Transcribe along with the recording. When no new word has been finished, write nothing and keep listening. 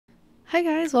Hi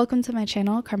guys, welcome to my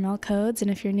channel, Carmel Codes, and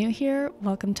if you're new here,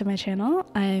 welcome to my channel.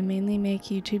 I mainly make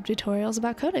YouTube tutorials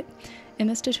about coding. In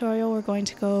this tutorial, we're going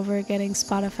to go over getting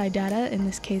Spotify data, in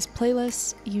this case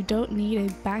playlists. You don't need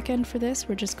a backend for this,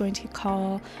 we're just going to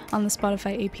call on the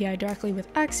Spotify API directly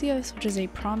with Axios, which is a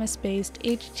promise-based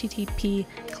HTTP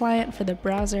client for the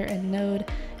browser and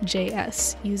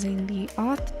Node.js, using the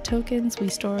auth tokens we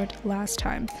stored last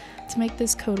time. To make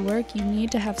this code work, you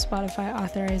need to have Spotify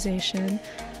authorization,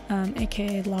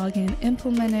 aka login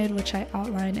implemented, which I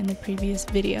outlined in the previous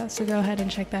video. So go ahead and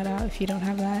check that out if you don't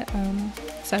have that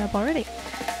set up already.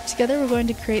 Together we're going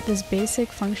to create this basic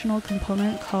functional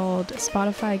component called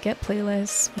Spotify Get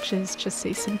Playlists, which is just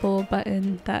a simple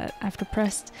button that after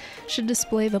pressed should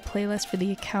display the playlist for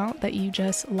the account that you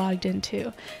just logged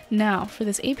into. Now, for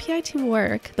this API to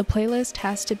work, the playlist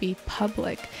has to be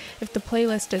public. If the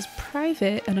playlist is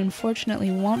private and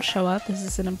unfortunately won't show up, this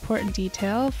is an important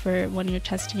detail for when you're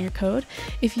testing your code.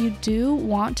 If you do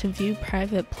want to view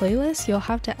private playlists, you'll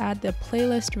have to add the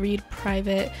playlist read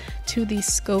private to the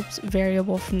scopes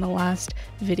variable from the last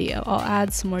video. I'll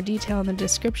add some more detail in the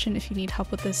description if you need help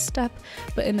with this step,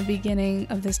 but in the beginning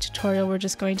of this tutorial we're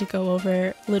just going to go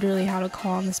over literally how to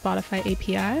call on the Spotify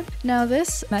API. Now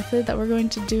this method that we're going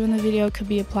to do in the video could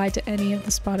be applied to any of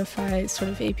the Spotify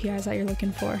sort of APIs that you're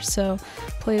looking for. So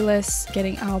playlists,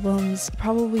 getting albums,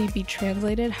 probably be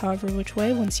translated however which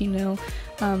way once you know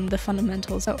the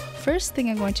fundamentals. So first thing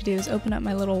I'm going to do is open up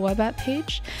my little web app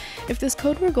page. If this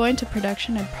code were going to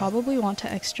production, I'd probably want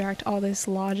to extract all this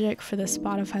logic for the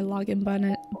Spotify login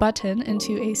button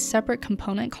into a separate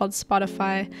component called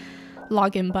Spotify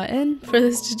login button. For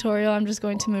this tutorial, I'm just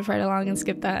going to move right along and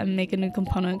skip that and make a new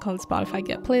component called Spotify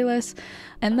Get Playlists.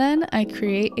 And then I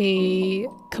create a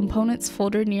components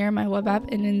folder near my web app,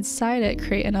 and inside it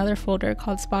create another folder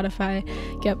called Spotify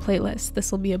Get Playlists.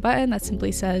 This will be a button that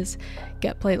simply says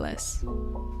Get Playlists.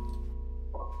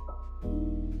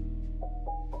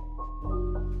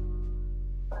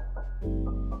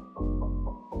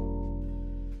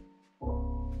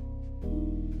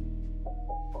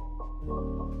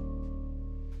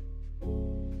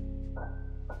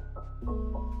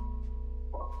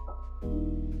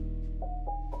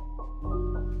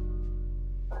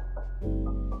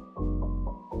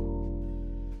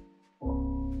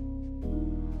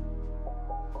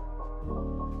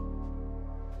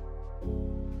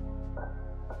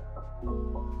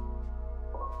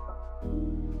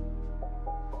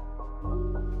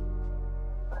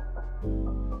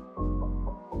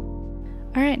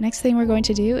 Alright, next thing we're going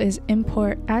to do is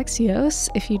import axios.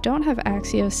 If you don't have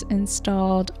axios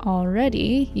installed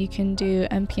already, you can do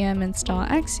npm install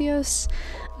axios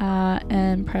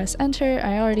and press enter.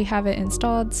 I already have it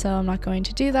installed, so I'm not going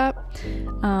to do that.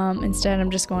 Instead,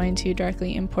 I'm just going to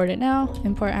directly import it now.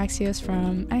 Import axios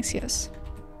from axios.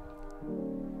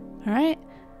 Alright.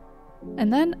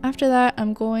 And then after that,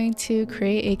 I'm going to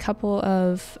create a couple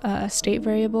of state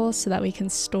variables so that we can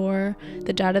store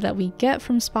the data that we get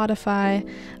from Spotify.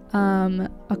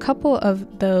 A couple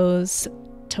of those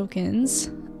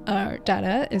tokens or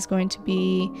data is going to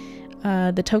be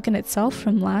the token itself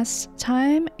from last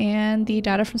time and the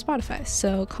data from Spotify.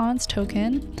 So cons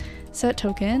token, set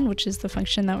token, which is the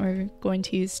function that we're going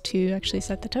to use to actually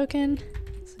set the token.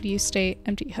 So useState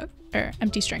empty hook or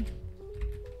empty string.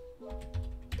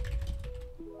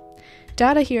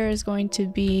 Data here is going to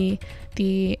be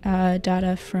the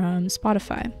data from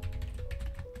Spotify,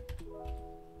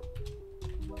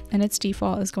 and its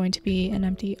default is going to be an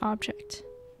empty object.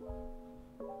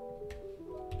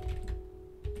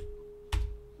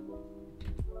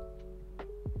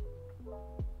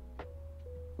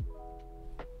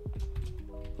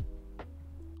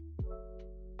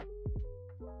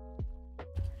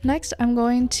 Next, I'm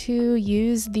going to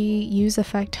use the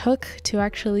useEffect hook to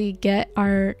actually get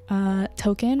our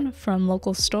token from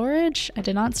local storage. I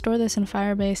did not store this in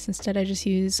Firebase. Instead, I just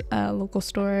use local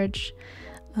storage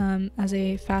as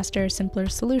a faster, simpler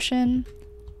solution.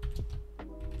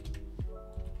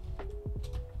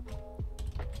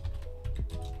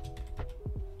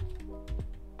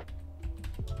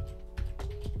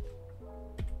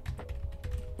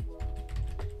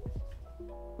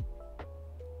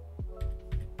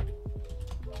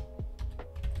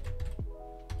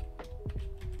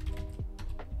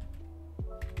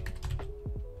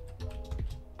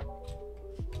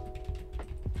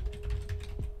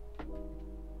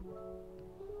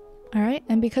 Alright,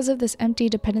 and because of this empty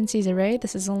dependencies array,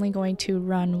 this is only going to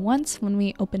run once when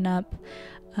we open up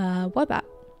web app.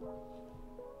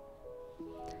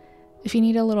 If you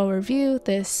need a little review,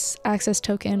 this access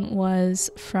token was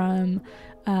from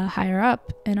higher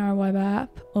up in our web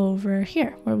app over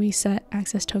here, where we set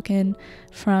access token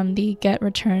from the get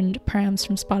returned params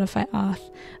from Spotify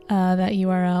auth, that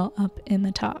URL up in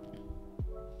the top.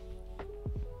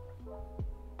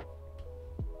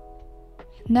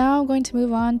 Now I'm going to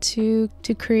move on to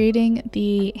creating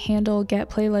the handle get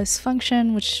playlist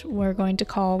function, which we're going to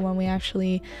call when we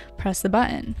actually press the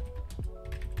button.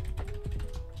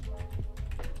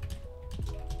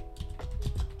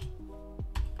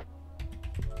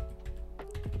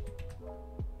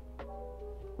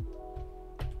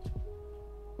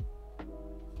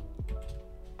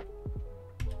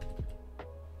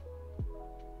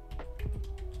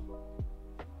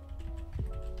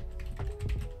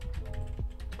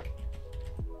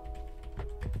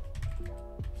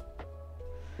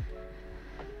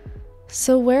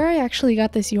 So where I actually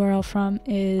got this URL from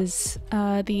is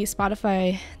the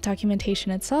Spotify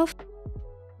documentation itself.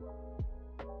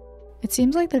 It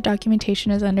seems like their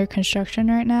documentation is under construction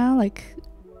right now. Like,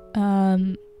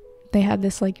 they had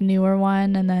this like newer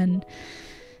one, and then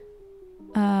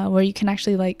where you can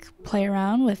actually like play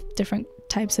around with different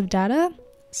types of data.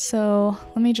 So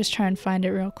let me just try and find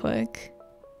it real quick.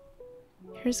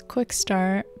 Here's a quick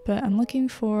start, but I'm looking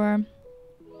for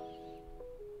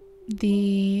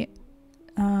the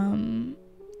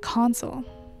console.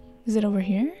 Is it over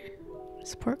here?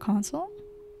 Support console?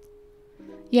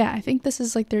 Yeah, I think this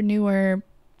is like their newer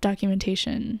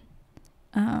documentation.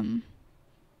 So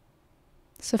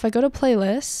if I go to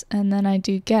playlists and then I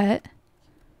do get,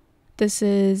 this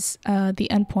is the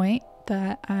endpoint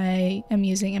that I am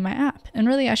using in my app. And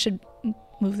really I should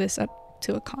move this up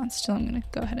to a const, so I'm gonna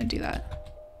go ahead and do that.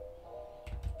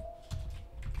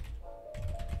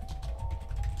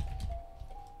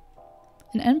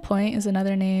 An endpoint is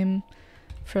another name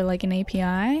for like an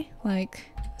API, like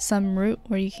some route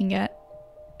where you can get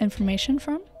information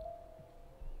from.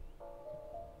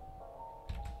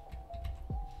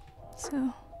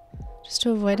 So just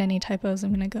to avoid any typos, I'm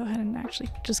going to go ahead and actually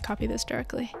just copy this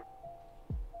directly.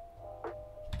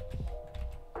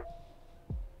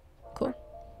 Cool.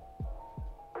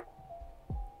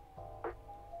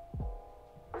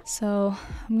 So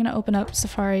I'm going to open up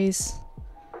Safari's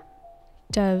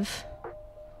dev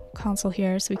console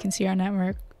here so we can see our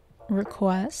network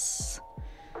requests.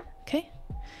 Okay.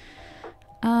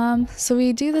 So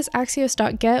we do this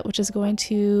axios.get, which is going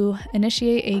to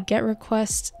initiate a get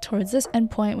request towards this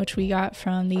endpoint, which we got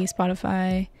from the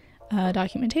Spotify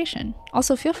documentation.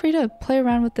 Also, feel free to play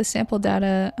around with the sample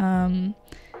data.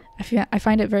 I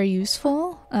find it very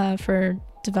useful for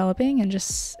developing and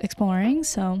just exploring,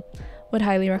 so would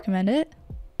highly recommend it.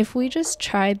 If we just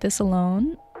tried this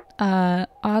alone,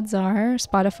 odds are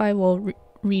Spotify will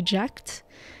reject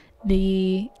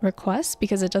the request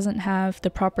because it doesn't have the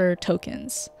proper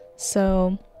tokens.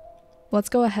 So let's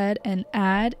go ahead and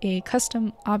add a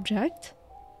custom object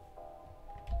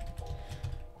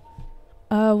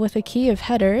with a key of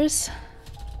headers.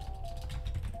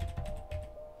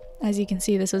 As you can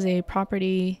see, this was a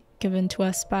property given to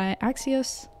us by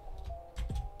Axios.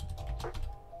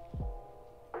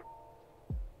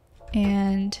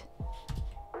 And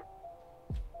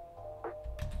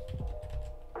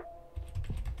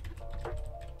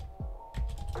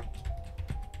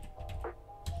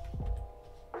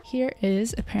here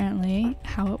is apparently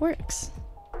how it works.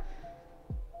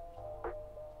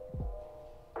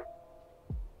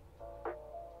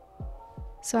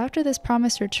 So after this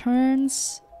promise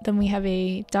returns, then we have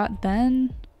a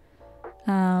 .then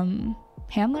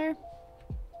handler.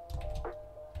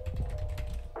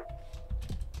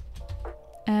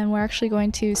 And we're actually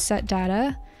going to set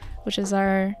data, which is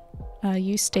our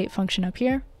useState function up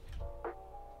here.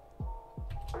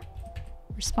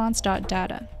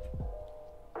 Response.data.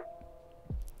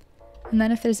 And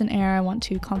then if there's an error, I want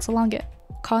to console log it.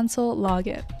 Console log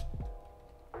it.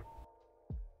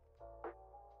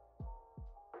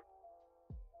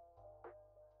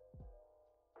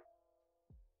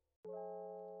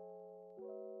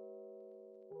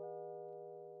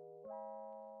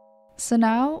 So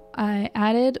now I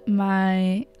added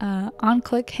my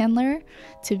on-click handler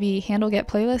to be handle get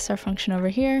playlist, our function over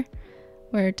here,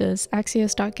 where it does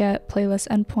axios.get playlist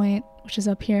endpoint, which is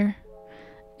up here,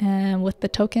 and with the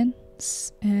token.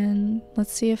 And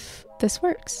let's see if this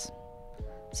works.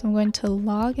 So I'm going to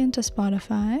log into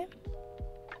Spotify.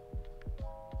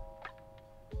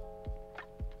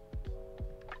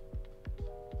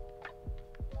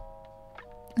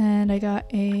 And I got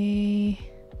a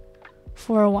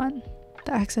 401.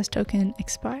 The access token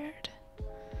expired.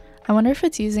 I wonder if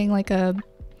it's using like a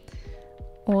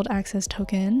old access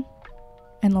token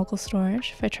in local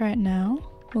storage. If I try it now,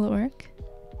 will it work?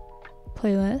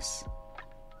 Playlist.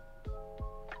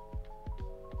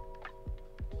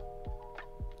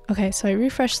 Okay, so I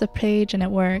refreshed the page and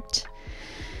it worked.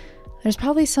 There's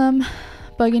probably some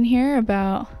bug in here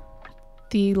about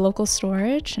the local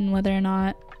storage and whether or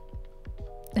not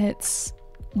it's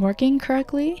working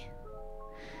correctly.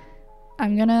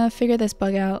 I'm gonna figure this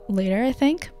bug out later, I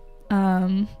think.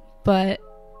 But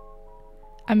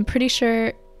I'm pretty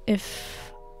sure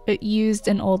if it used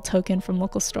an old token from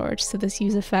local storage, so this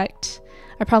useEffect,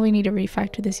 I probably need to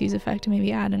refactor this useEffect and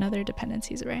maybe add another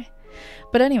dependencies array.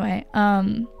 But anyway,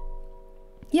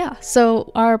 yeah,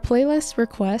 so our playlist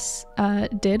requests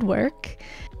did work.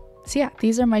 So yeah,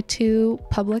 these are my two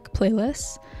public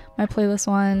playlists. My playlist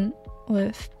 1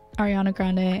 with Ariana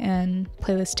Grande and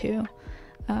playlist 2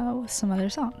 with some other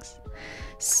songs.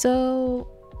 So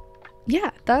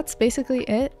yeah, that's basically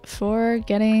it for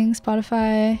getting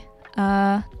Spotify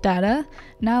data.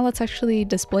 Now let's actually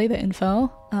display the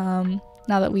info now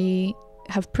that we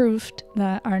have proved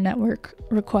that our network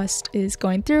request is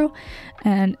going through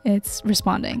and it's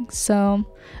responding. So,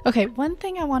 okay, one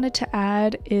thing I wanted to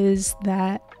add is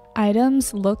that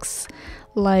items looks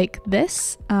like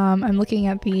this. I'm looking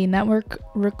at the network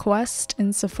request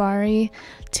in Safari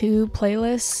to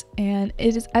playlists, and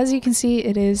it is, as you can see,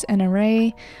 it is an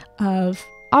array of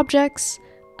objects.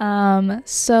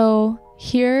 So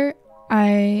here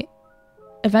I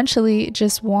eventually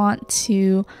just want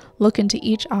to look into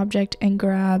each object and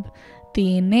grab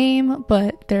the name,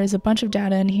 but there's a bunch of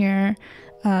data in here,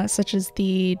 such as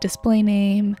the display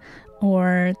name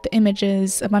or the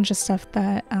images, a bunch of stuff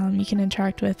that you can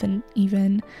interact with, and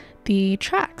even the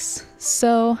tracks.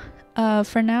 So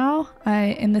for now,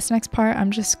 in this next part,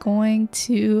 I'm just going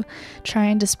to try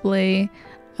and display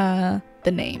the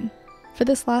name. For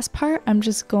this last part, I'm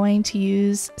just going to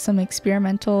use some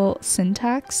experimental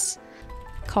syntax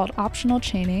called optional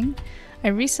chaining. I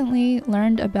recently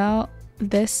learned about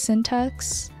this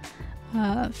syntax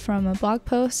from a blog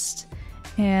post,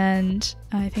 and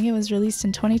I think it was released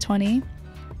in 2020.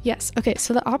 Yes, okay,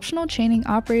 so the optional chaining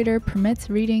operator permits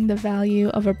reading the value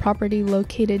of a property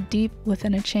located deep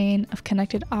within a chain of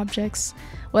connected objects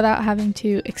without having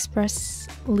to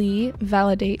expressly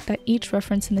validate that each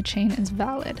reference in the chain is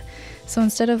valid. So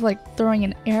instead of like throwing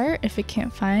an error if it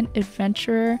can't find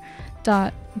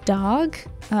adventurer.dog,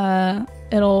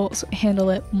 it'll handle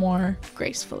it more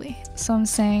gracefully. So I'm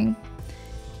saying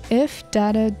if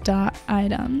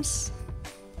data.items,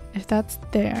 if that's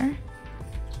there,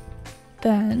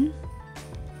 then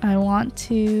I want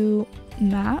to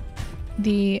map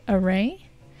the array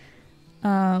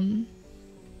and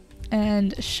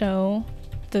show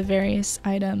the various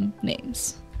item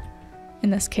names. In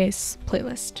this case,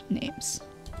 playlist names.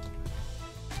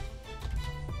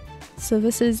 So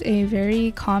this is a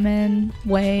very common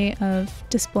way of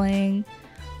displaying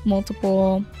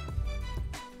multiple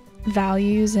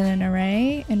values in an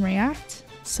array in React.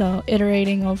 So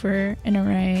iterating over an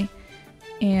array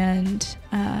and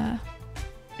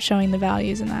showing the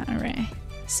values in that array.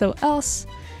 So else,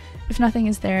 if nothing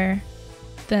is there,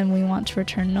 then we want to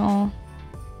return null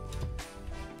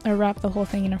or wrap the whole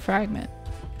thing in a fragment.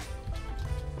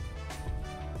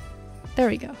 There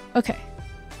we go. Okay.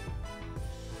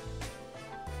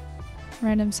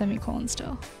 Random semicolon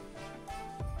still.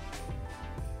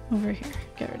 Over here.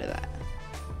 Get rid of that.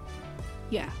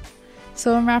 Yeah.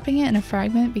 So I'm wrapping it in a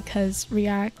fragment because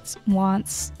React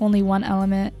wants only one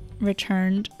element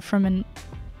returned from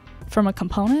a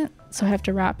component, so I have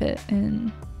to wrap it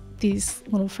in these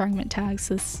little fragment tags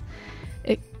so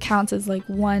it counts as like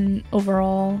one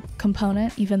overall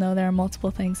component even though there are multiple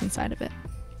things inside of it.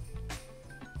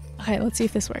 Okay, let's see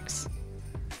if this works.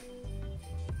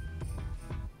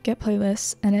 Get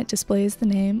playlists, and it displays the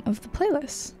name of the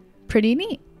playlist. Pretty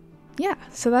neat. Yeah,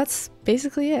 so that's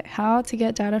basically it. How to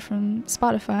get data from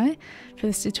Spotify for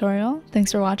this tutorial.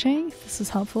 Thanks for watching. If this was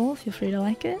helpful, feel free to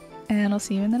like it, and I'll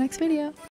see you in the next video.